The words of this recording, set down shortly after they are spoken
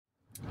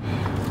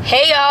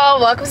Hey y'all,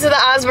 welcome to the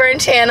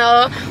Osburn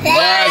channel.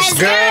 What's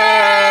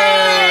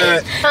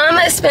good? I'm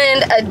gonna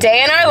spend a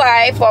day in our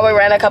life while we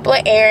run a couple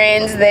of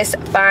errands this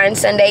fine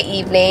Sunday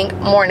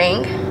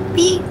morning.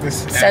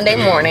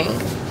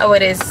 Oh,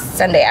 it is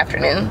Sunday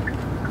afternoon.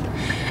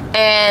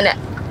 And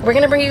we're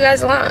gonna bring you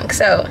guys along,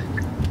 so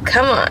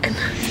come on.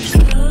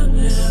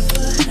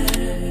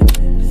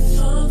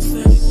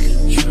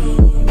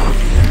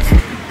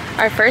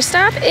 Our first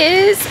stop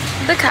is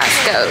the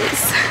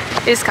Costco's.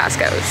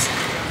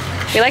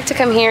 We like to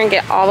come here and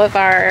get all of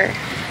our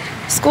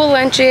school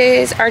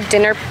lunches, our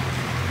dinner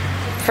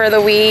for the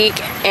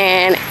week,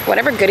 and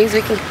whatever goodies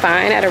we can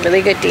find at a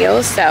really good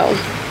deal. So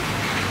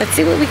let's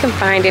see what we can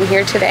find in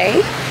here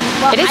today.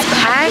 It is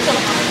packed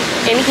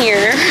in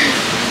here.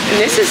 And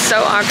this is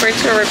so awkward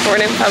to record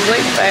in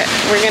public, but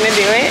we're gonna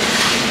do it.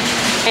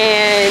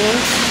 And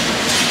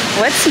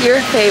what's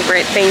your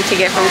favorite thing to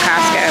get from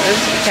Costco's?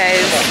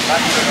 Because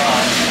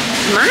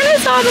mine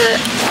is all the,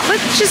 what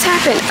just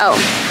happened? Oh,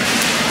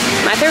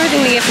 my favorite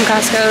thing to get from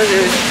Costco's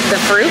is the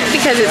fruit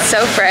because it's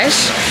so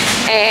fresh,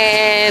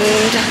 and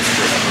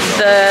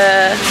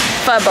the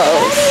pho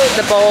bowls,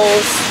 the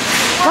bowls.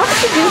 Why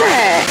would you do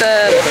that?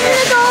 The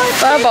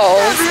pho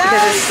bowls,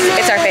 because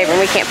it's our favorite.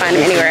 We can't find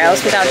them anywhere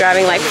else without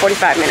driving like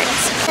 45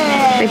 minutes.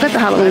 They put the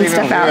Halloween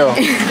stuff out.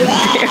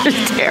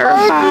 They're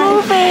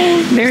terrified.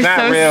 They're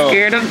so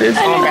scared of this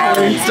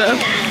Halloween stuff.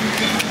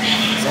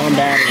 It's on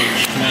batteries.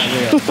 It's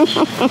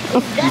not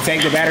real. You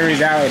take the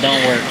batteries out, it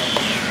don't work.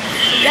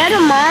 Is that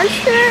a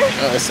monster?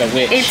 Oh, it's a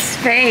witch. It's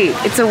fake.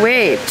 It's a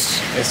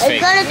witch. It's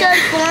fake. It's gonna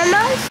transform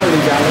us?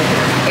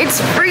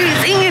 It's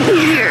freezing in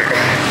here.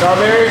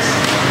 Strawberries?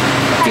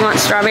 Do you want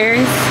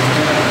strawberries?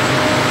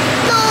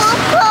 No,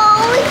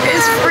 Chloe.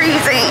 It's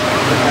freezing.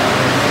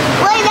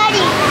 Wait,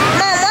 Daddy.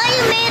 Mom, why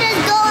you made us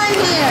go in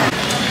here?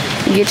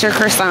 Get your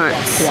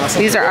croissants.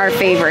 These are our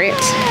favorite.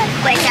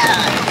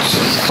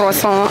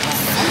 Croissants.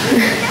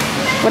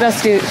 What else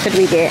should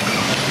we get?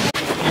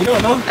 You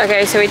don't know.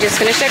 Okay, so we just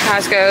finished at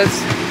Costco's.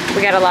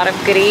 We got a lot of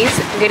goodies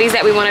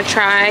that we want to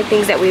try,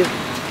 things that we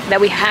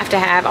have to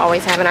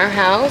always have in our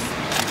house.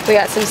 We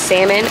got some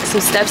salmon, some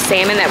stuffed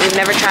salmon that we've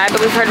never tried,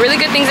 but we've heard really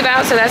good things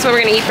about, so that's what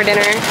we're gonna eat for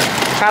dinner,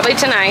 probably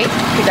tonight,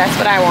 because that's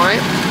what I want.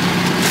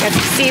 Got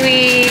some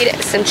seaweed,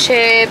 some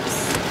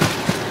chips,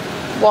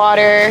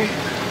 water,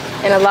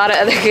 and a lot of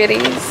other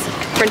goodies.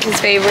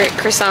 Brenton's favorite,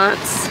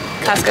 croissants.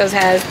 Costco's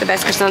has the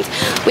best croissants.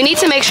 We need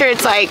to make sure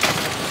it's like,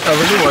 I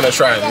really want to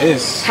try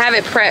this. have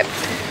it prepped.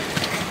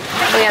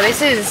 Oh yeah,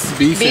 this is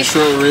beef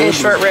and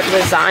short rib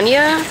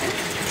lasagna.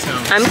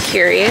 I'm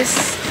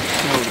curious.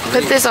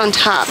 Put this on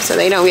top so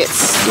they don't get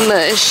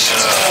smushed.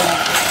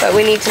 But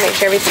we need to make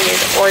sure everything is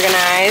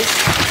organized.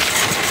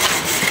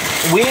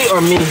 We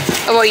or me?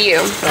 Oh, well, you.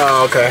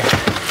 Oh, okay.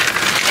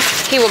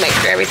 He will make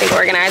sure everything's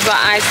organized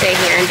while I stay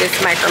here and just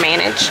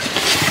micromanage.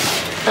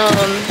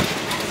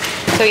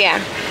 So yeah.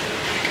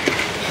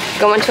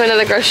 Going to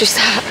another grocery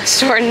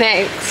store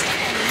next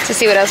to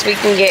see what else we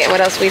can get and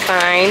what else we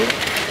find.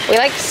 We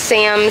like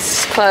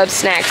Sam's Club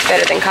snacks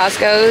better than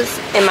Costco's.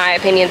 In my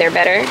opinion, they're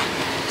better.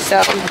 So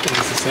I think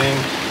it's the same.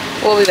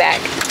 We'll be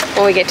back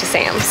when we get to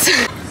Sam's.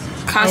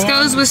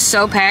 Costco's was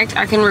so packed,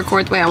 I couldn't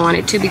record the way I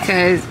wanted to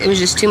because it was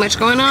just too much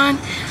going on.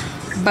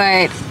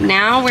 But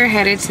now we're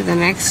headed to the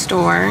next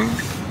store.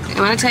 I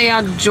want to tell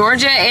y'all,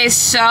 Georgia is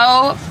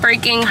so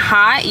freaking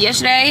hot.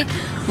 Yesterday,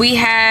 we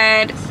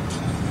had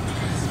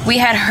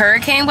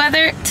hurricane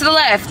weather to the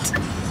left.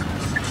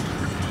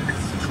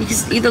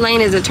 Because either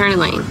lane is a turning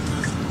lane.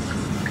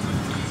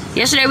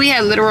 Yesterday we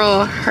had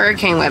literal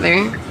hurricane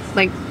weather.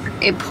 Like,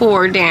 it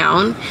poured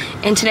down.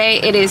 And today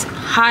it is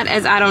hot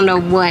as I don't know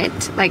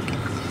what. Like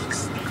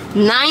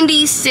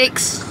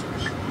 96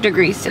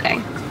 degrees today.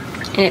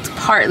 And it's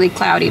partly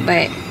cloudy,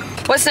 but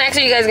what snacks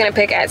are you guys gonna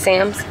pick at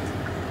Sam's?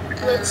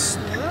 What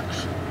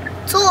snacks?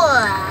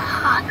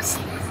 Hot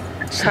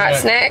snacks. Hot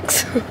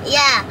snacks?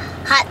 Yeah,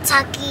 hot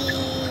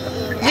Takis.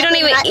 You don't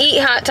even eat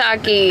hot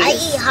Takis. I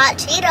eat hot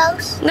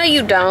Cheetos. No,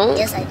 you don't.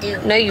 Yes, I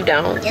do. No, you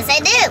don't. Yes, I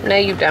do. No,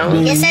 you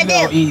don't. Yes, I do.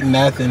 You don't eat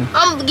nothing.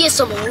 I'm gonna get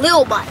some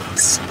little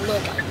bites.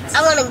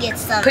 I wanna get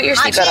some Put your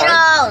hot seatbelt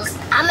Cheetos.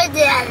 I'm gonna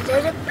do a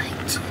little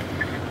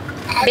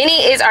bite.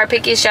 Benny is our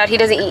pickiest child. He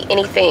doesn't eat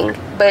anything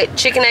but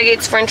chicken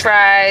nuggets, french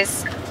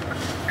fries,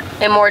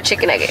 and more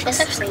chicken nuggets.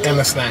 And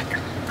a snack.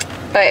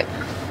 But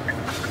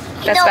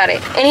that's about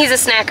it. And he's a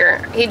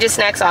snacker. He just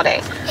snacks all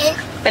day.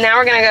 But now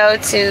we're gonna go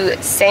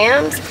to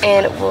Sam's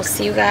and we'll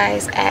see you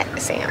guys at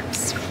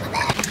Sam's.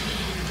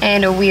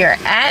 And we are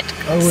at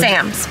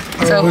Sam's.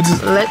 So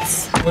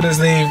let's... We'll just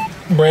leave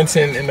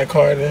Brenton in the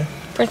car then.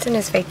 Brenton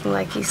is faking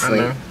like he's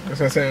asleep. I know. That's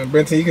what I'm saying.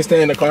 Brenton, you can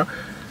stay in the car.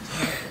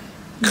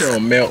 You're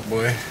gonna melt,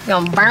 boy. You're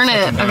gonna burn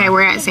it. Okay,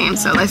 we're at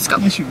Sam's, so let's go.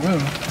 Yes, you will.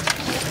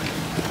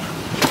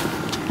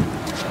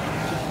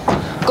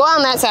 Go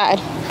on that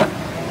side.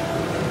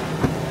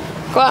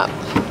 Go up.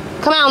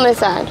 Come out on this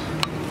side.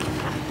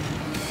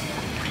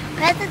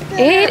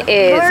 It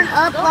is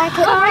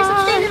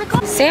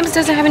hot. Sam's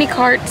doesn't have any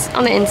carts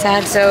on the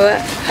inside, so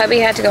hubby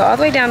had to go all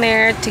the way down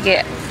there to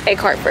get a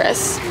cart for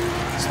us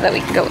so that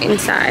we can go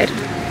inside.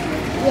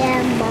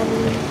 Yeah,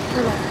 mommy.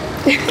 Hold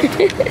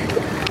on.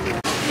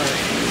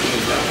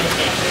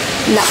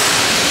 No.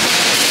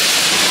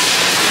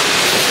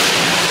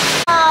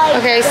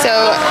 Okay, so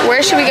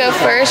where should we go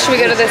first? Should we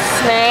go to the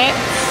snack?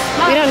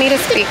 We don't need a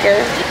speaker.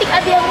 Do you think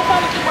I'd be able to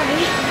find a few more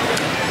meat?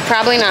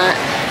 Probably not.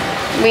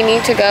 We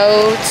need to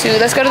go to,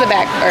 let's go to the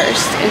back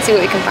first and see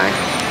what we can find.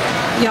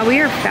 Y'all, we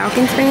are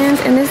Falcons fans,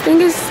 and this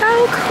thing is so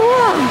cool.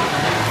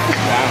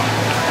 Wow.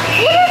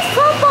 Look at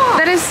football.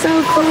 That is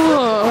so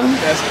cool.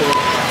 That's cool.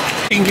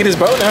 You can get his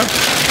boat now.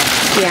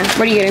 Yeah,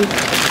 what are you getting?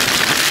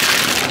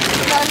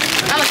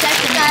 I'm a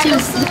second guy.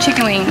 2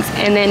 chicken wings,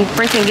 and then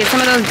Brinton, get some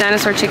of those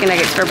dinosaur chicken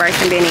nuggets for Bryce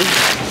and Benny.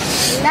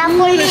 Not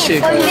for me, shit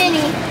for cool.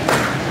 Minnie.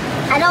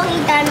 I don't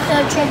eat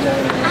dinosaur chicken.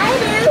 I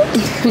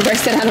do. Bryce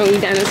said I don't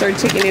eat dinosaur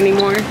chicken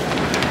anymore.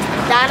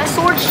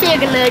 Dinosaur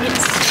chicken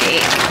nuggets.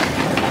 Shit.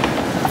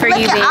 For Look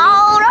you, at Benny.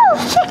 all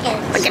those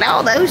chickens. Look at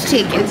all those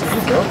chickens.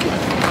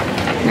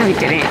 No, he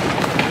didn't.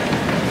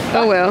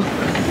 Oh well.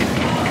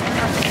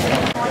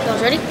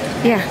 Those ready?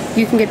 Yeah,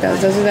 you can get those.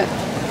 Those are the.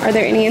 Are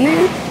there any in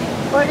there?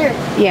 Order.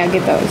 Yeah,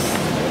 get those.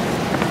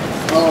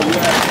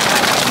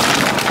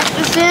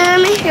 You feel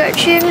me? You got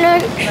chicken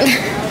nuggets.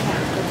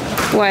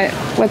 What?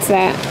 What's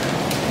that?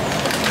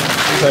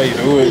 That's how you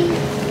do it.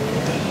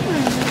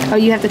 Oh,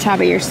 you have to chop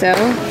it yourself?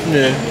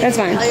 Yeah. That's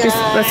fine. Just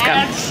let's go.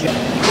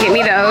 Get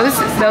me those.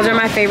 Those are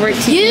my favorite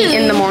to eat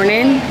in the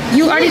morning.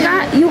 You already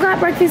got. You got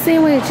breakfast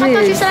sandwiches. I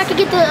thought you said I could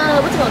get the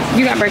what's it called?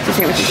 You got breakfast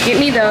sandwiches. Get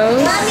me those.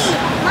 Mommy,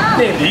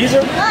 Mom. Yeah, these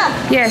are.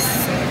 Yes.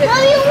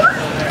 Mommy, what?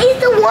 These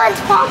the ones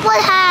Papa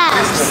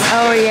has.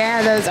 Oh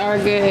yeah, those are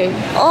good.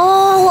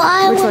 Oh,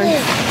 I Which want one?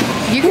 it.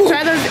 You can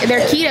try those.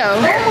 They're keto.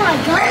 Oh my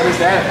God. What is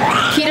that?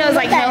 Keto is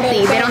like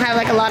healthy. They don't have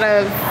like a lot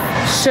of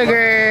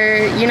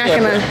sugar. You're not Yeah,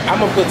 gonna. but I'm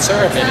gonna put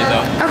syrup in it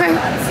though. Okay.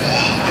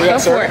 We Go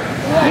got for syrup. it.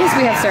 Yes,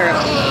 we have syrup.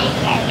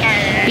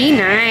 Be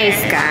nice,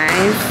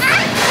 guys.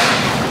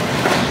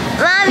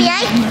 Mommy,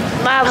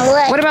 Mom,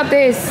 what? What about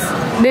this?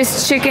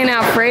 This chicken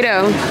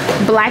Alfredo,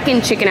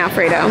 blackened chicken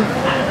Alfredo.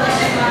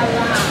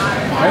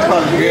 That's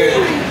probably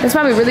good. That's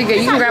probably really good.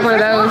 You can grab one of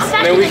those.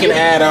 Then we can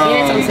add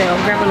Yeah, it's on sale.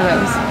 Grab one of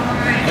those.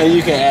 and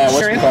you can add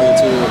what's Shrimp. call it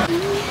to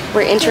it.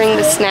 We're entering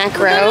the snack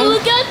row.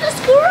 Look at the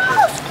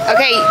squirrels.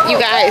 Okay, you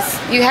guys,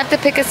 you have to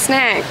pick a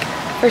snack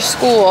for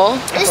school.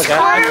 I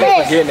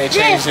keep forgetting they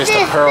changed this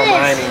to pearl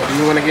mining. Do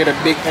you want to get a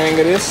big thing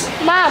of this?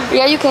 Mom,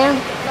 Yeah, you can.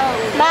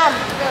 Mom,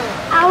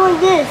 I want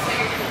this.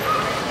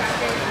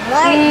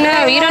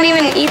 No, you don't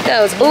even eat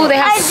those. Ooh, they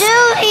have. I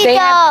do eat they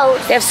have,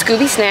 those. they have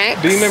Scooby snacks.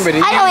 Do you remember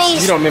these? I don't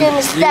eat you don't remember?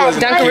 Scooby You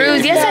wasn't a Dunkaroos?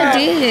 kid. Yes, I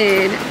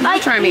did. I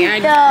You try me. I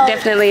eat those.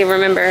 definitely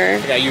remember.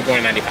 Yeah, you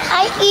born 95.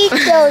 I eat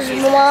those,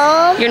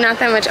 Mom. You're not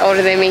that much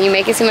older than me. You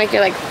make it seem like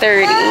you're like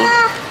 30.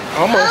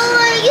 Almost.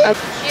 Okay.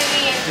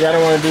 Y'all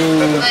don't want to do.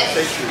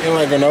 You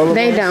want granola?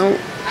 They bars? don't.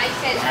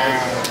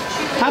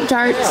 Pop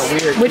Tarts. Yeah,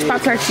 weird Which kids.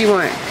 Pop Tarts do you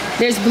want?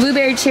 There's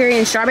blueberry, cherry,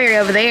 and strawberry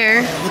over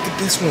there. Look at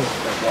this one.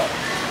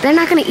 They're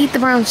not gonna eat the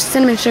brown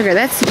cinnamon sugar.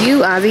 That's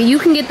you, Ozzy. You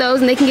can get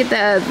those, and they can get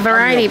the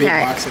variety A big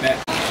pack. box of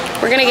that.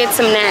 We're gonna get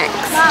some snacks.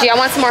 Do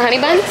y'all want some more honey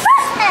buns?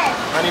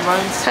 Honey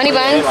buns. Honey Oh, yeah,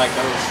 buns? they like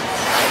those.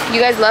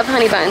 You guys love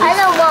honey buns. I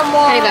don't want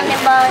more Honey honey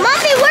buns. buns.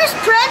 Mommy, where's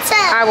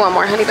Princess? I want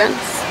more honey buns.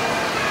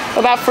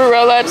 What about fruit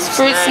roll-ups,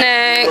 fruit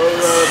snacks?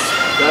 Roll-ups,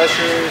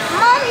 gushers.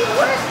 Mommy,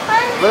 where's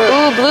Princess? Look,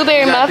 Ooh,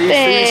 blueberry we got these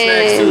fruit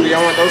snacks too. Do muffins. y'all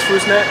want those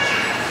fruit snacks?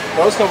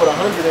 Those come with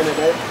 100 in it,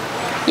 babe.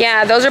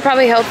 Yeah, those are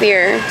probably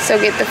healthier, so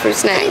get the fruit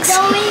snacks.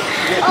 Tell me.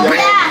 Oh,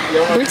 yeah.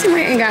 Y'all want Britton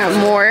went and got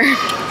more,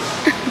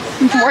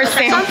 more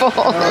samples.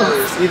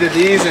 either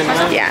these and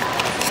mine? Yeah.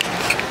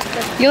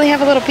 You only have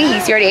a little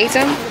piece. You already ate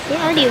some?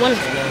 Yeah, I already won.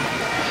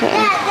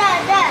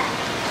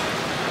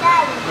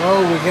 Dad.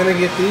 Oh, we're gonna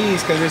get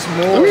these because it's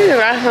more. Let me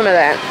grab some of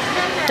that.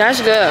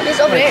 That's good. It's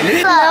over Like there.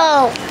 this?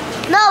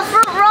 No,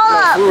 fruit roll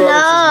up. Fruit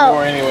roll-ups is No.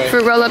 more anyway.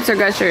 Fruit roll-ups or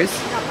gushers?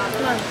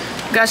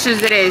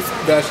 Gushers it is.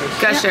 Gushers.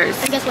 Gushers.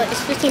 And guess what?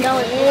 It's $15.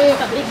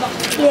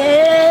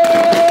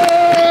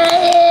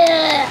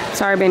 Yeah.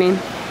 Sorry, Benny.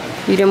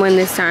 You didn't win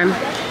this time.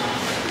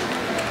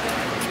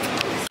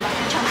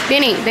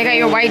 Benny, they got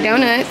your white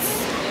donuts.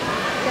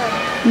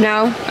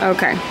 No?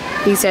 Okay.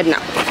 He said no.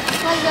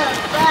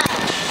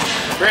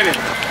 Brandon,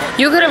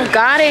 You could have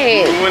got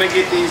it. you want to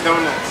get these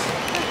donuts?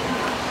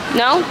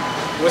 No?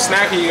 What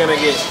snack are you gonna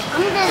get?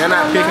 They're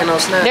not picking no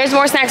snacks. There's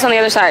more snacks on the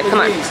other side. Come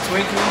on. These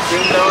Twinkies,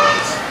 Ding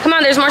Dogs. Come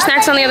on, there's more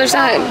snacks on the other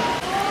side.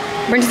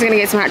 Brenton's gonna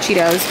get some hot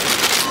Cheetos.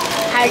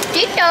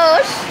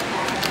 Cheetos.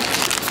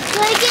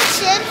 Can I get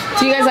chips?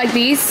 Do you guys like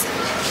these?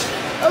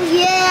 Oh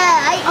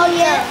yeah. Oh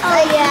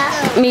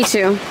yeah. Me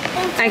too.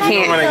 I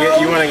can't.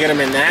 You wanna get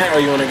them in that, or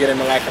you wanna get them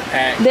in like a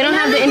pack? They don't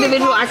have the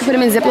individual. I can put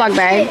them in Ziploc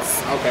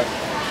bags. Okay.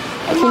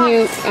 Can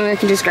you? I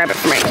can just grab it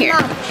from right here.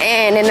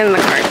 And in the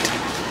cart.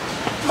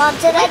 Mom,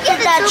 did I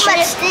get that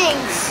chip?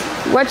 Things.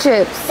 What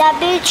chips? That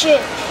big chip.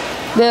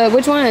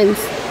 Which ones?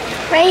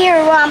 Right here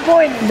where I'm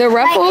pouring. The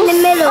Ruffles? Right in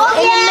the middle. Oh,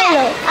 in the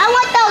middle. I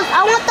want those.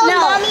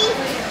 No. Mommy.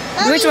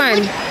 Which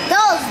one?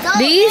 Those.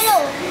 These?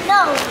 Middle.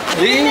 No.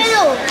 These?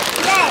 Middle.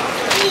 Yeah.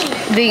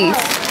 These.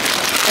 These.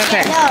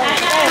 Okay.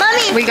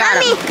 Mommy, We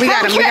got him. We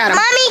got him. We got him.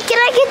 Mommy, can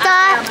I get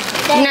that?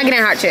 You're not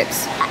getting hot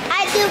chips.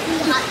 I do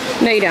eat hot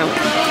chips. No, you don't.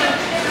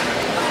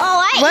 Oh,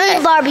 I What?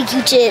 eat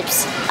barbecue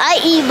chips. I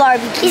eat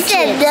barbecue chips. He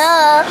said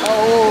duh.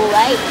 Oh,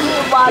 I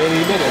eat barbecue.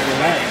 You did it.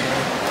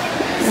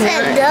 He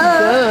said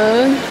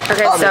duh.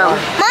 Okay, so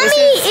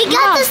Mommy, it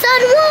got the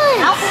sun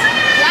one.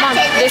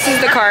 this is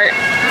the cart.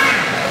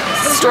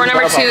 Store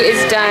number 2 is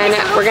done.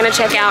 We're gonna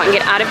check out and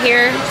get out of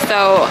here.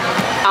 So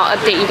I'll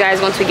update you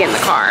guys once we get in the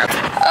car.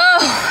 Oh,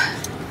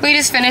 we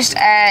just finished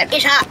at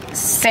It's hot.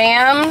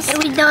 Sam's.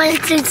 And we done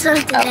to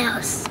something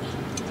else.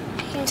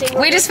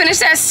 We just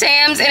finished at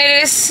Sam's and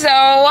it is so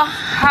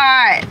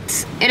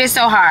hot. It is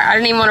so hot. I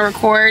didn't even want to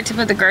record to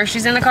put the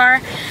groceries in the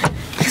car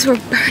because we're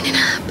burning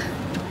up.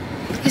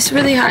 It's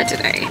really hot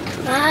today.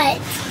 Hot.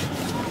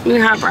 Really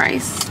hot,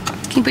 Bryce.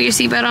 Can you put your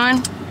seatbelt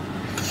on?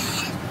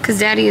 Because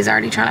Daddy is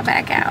already trying to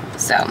back out.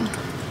 So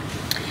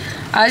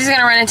I was just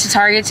gonna run into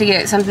Target to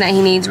get something that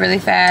he needs really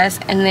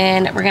fast, and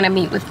then we're gonna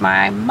meet with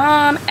my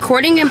mom.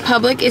 Recording in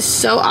public is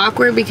so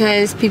awkward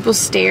because people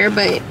stare,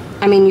 but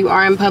I mean, you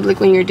are in public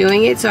when you're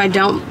doing it, so I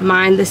don't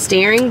mind the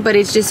staring, but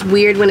it's just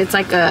weird when it's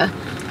like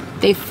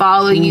they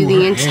follow you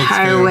the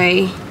entire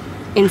way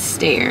and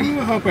stare.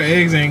 I hope her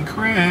eggs ain't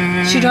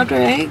cracked. She dropped her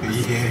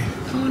eggs? Yeah.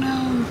 Oh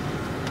no.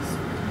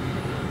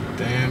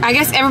 Damn. I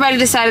guess everybody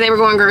decided they were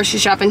going grocery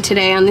shopping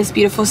today on this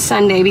beautiful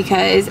Sunday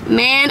because,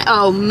 man,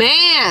 oh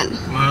man.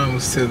 Mine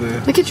was to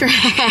the... Look at your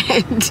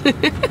hat.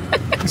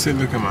 I said,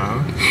 look at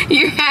mine.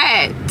 Your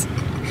hat.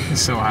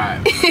 It's so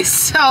hot. It's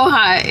so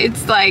hot.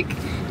 It's like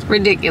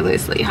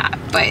ridiculously hot.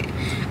 But,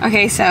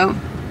 okay, so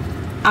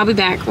I'll be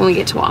back when we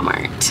get to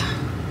Walmart.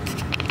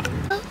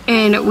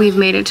 And we've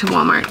made it to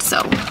Walmart,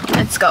 so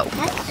let's go.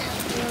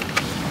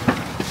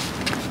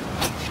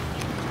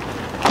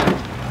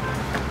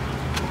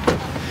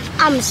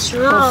 I'm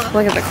strong. Oh,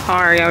 look at the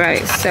car, y'all. Got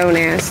it so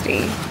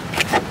nasty.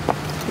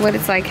 What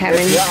it's like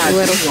having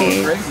little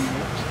kids.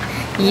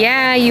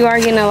 Yeah, you are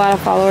getting a lot of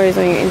followers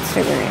on your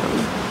Instagram.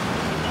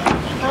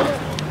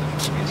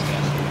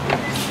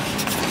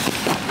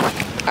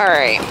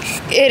 Alright,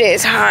 it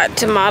is hot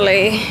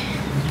tamale.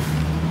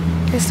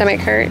 His stomach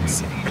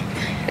hurts.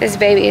 This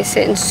baby is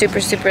sitting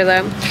super, super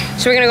low.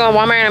 So we're gonna go on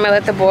Walmart and I'm gonna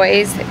let the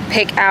boys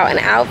pick out an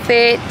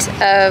outfit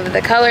of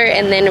the color,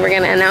 and then we're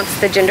gonna announce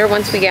the gender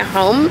once we get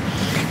home.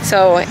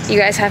 So you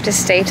guys have to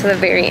stay to the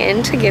very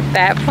end to get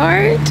that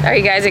part. Are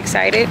you guys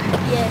excited?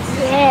 Yes.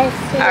 Yes.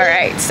 All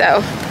right,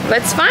 so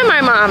let's find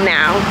my mom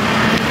now.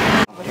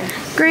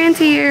 Grant's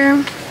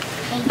here.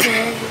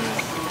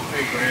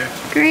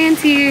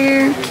 Grant's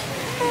here.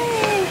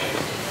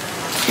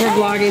 We're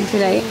vlogging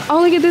today. Oh,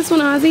 look at this one,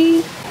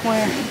 Ozzy.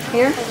 Where?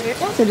 Here?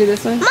 So do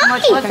this one.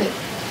 Mommy. Okay.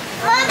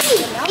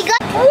 Mommy, you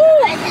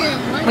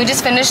got. We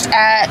just finished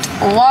at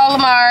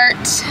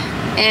Walmart,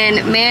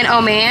 and man,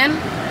 oh man,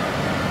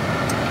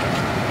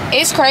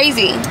 it's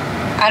crazy.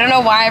 I don't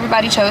know why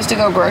everybody chose to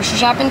go grocery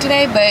shopping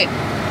today, but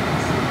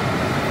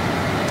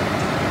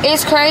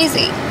it's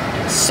crazy.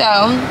 So,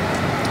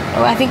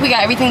 I think we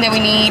got everything that we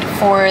need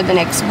for the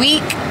next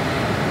week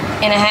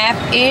and a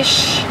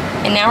half-ish.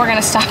 And now we're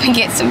gonna stop and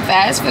get some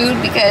fast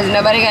food because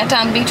nobody got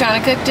time to be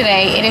trying to cook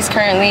today. It is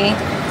currently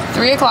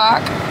 3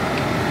 o'clock.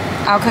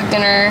 I'll cook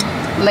dinner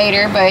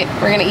later, but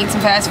we're gonna eat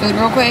some fast food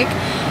real quick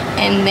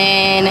and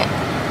then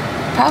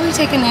probably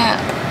take a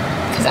nap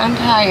because I'm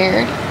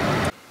tired.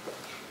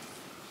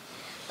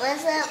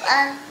 What's up,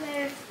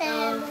 other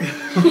family?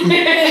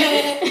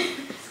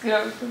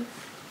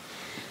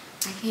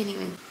 I can't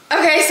even.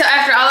 Okay, so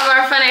after all of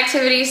our fun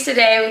activities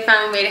today, we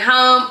finally made it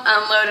home,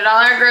 unloaded all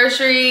our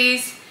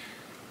groceries,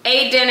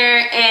 ate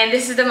dinner, and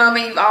this is the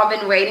moment you've all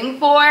been waiting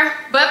for.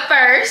 But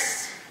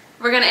first,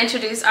 we're gonna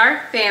introduce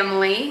our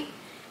family,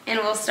 and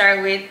we'll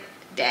start with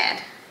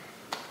Dad.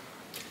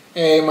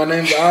 Hey, my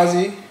name's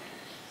Ozzy.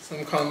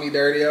 Some call me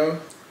Dirty-O,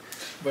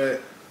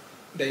 but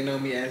they know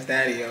me as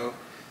Daddy-O.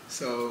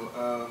 So,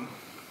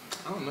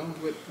 I don't know.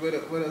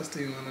 What else do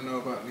you want to know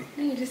about me?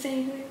 No, you're just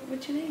saying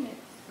what your name is.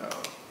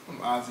 Oh, I'm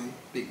Ozzy,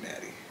 Big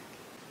Daddy.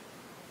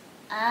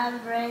 I'm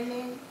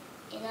Brennan,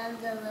 and I'm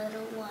the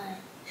little one.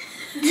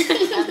 I'm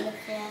the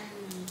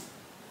family.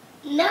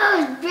 No,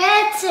 it's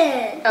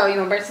Brenton. Oh, you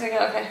want birth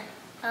certificate? Okay.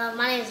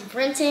 My name is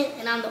Brenton,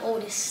 and I'm the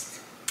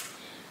oldest.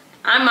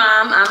 I'm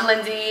Mom. I'm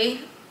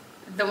Lindsay,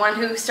 the one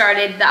who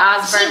started the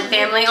Osburn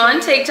family on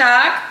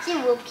TikTok. She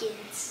whoop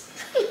kids.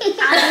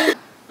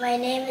 My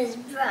name is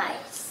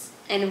Bryce.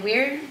 And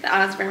we're the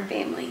Osburn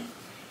family.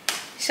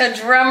 So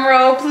drum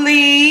roll,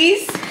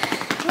 please.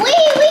 We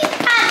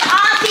have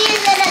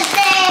obbies in a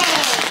thing.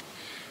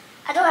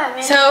 I don't have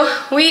any.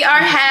 So we are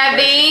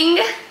having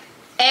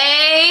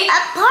a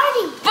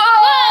party.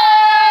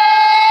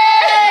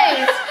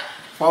 boys.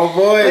 4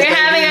 boys. We're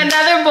having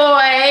another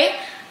boy.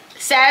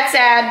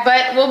 Sad,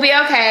 but we'll be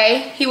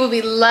okay. He will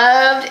be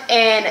loved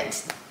and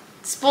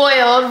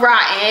spoiled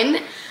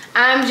rotten.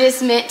 I'm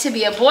just meant to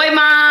be a boy mom.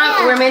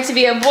 Yeah. We're meant to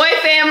be a boy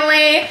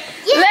family.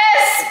 Yeah.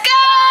 Let's